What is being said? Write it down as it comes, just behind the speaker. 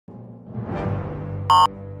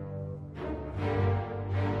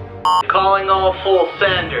Calling all full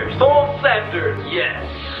senders. Full senders, yes.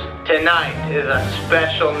 Tonight is a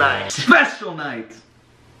special night. Special night!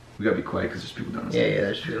 We gotta be quiet because there's people down the Yeah,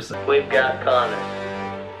 there's people. We've got Connor.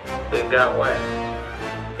 We've got Wes.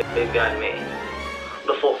 We've got me.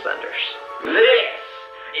 The full senders. This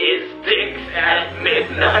is Dicks at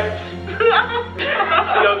Midnight.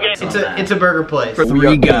 It's a burger place.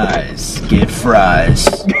 3 guys get fries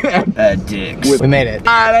at Dick's. We made it.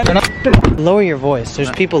 Lower your voice,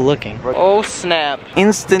 there's people looking. Oh snap.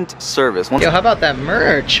 Instant service. Yo, how about that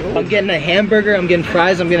merch? I'm getting a hamburger, I'm getting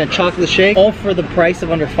fries, I'm getting a chocolate shake, all for the price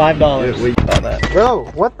of under $5.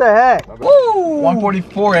 Bro, what the heck? Woo!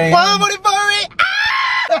 144 a.m. 144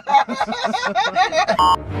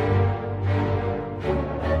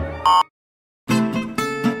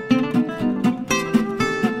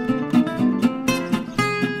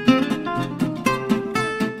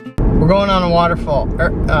 We're going on a waterfall.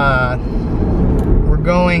 We're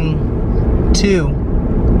going to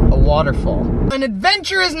a waterfall. An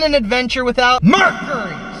adventure isn't an adventure without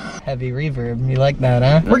mercury. Heavy reverb, you like that,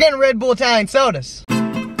 huh? We're getting Red Bull Italian sodas.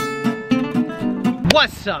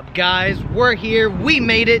 What's up, guys? We're here. We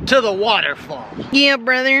made it to the waterfall. Yeah,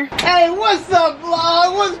 brother. Hey, what's up,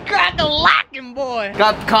 vlog? What's crack-a-lackin', boy?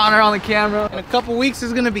 Got Connor on the camera. In a couple weeks,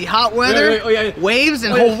 it's gonna be hot weather, waves,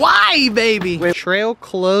 and Hawaii, baby. Trail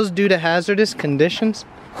closed due to hazardous conditions.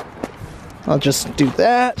 I'll just do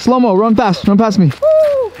that. Slow-mo, run past me.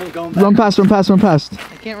 Woo! Run past. I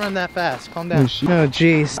can't run that fast. Calm down. Oh,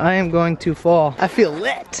 jeez. I am going to fall. I feel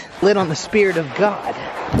lit. Lit on the spirit of God.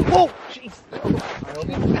 Whoa, jeez.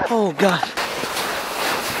 Oh, God.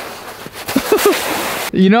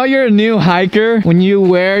 You know you're a new hiker when you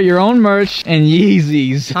wear your own merch and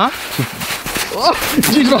Yeezys. Huh? Oh,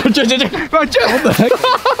 jeez, what the heck?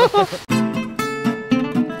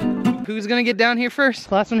 Who's gonna get down here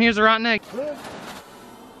first? Last one here's a rotten egg.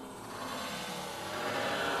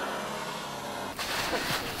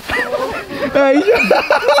 Hey,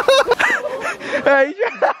 hey,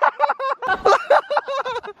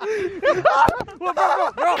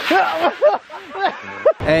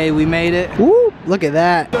 hey, we made it. Woo, look at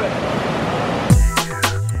that.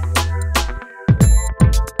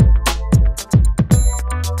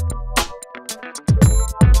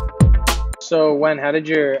 So how did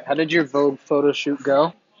your Vogue photo shoot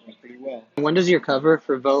go? Pretty well. When does your cover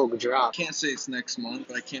for Vogue drop? I can't say it's next month,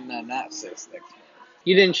 but I cannot not say it's next month.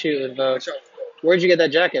 You didn't shoot with Vogue. Where'd you get that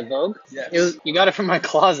jacket, Vogue? Yes. You got it from my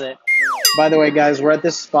closet. By the way, guys, we're at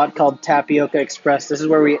this spot called Tapioca Express. This is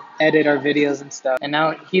where we edit our videos and stuff. And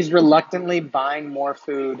now he's reluctantly buying more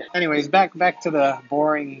food. Anyways, back to the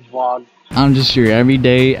boring vlog. I'm just your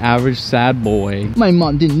everyday average sad boy. My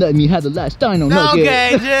mom didn't let me have the last dino nugget.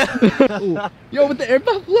 Okay, Yo, with the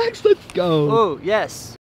airbag flex, let's go. Oh,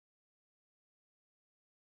 yes.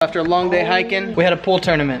 After a long day hiking, we had a pool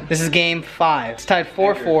tournament. This is game 5. It's tied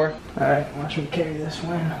 4-4. All right, watch me carry this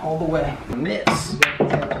win all the way. Miss.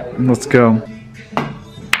 Let's go.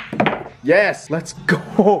 Yes, let's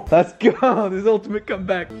go. Let's go. This ultimate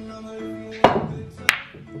comeback.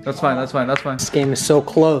 That's fine. This game is so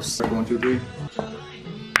close. 1, 2, 3.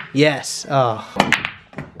 Yes. Oh.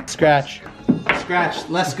 Scratch.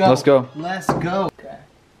 Let's go. Let's go. Let's go. Okay.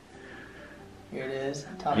 Here it is.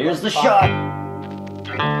 Here's the shot.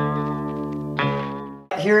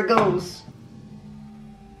 Here it goes.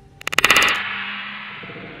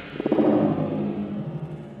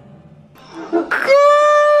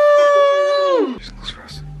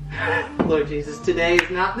 Lord Jesus, today is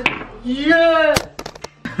not the... Yeah!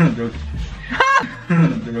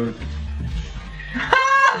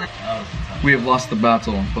 We have lost the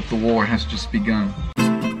battle, but the war has just begun.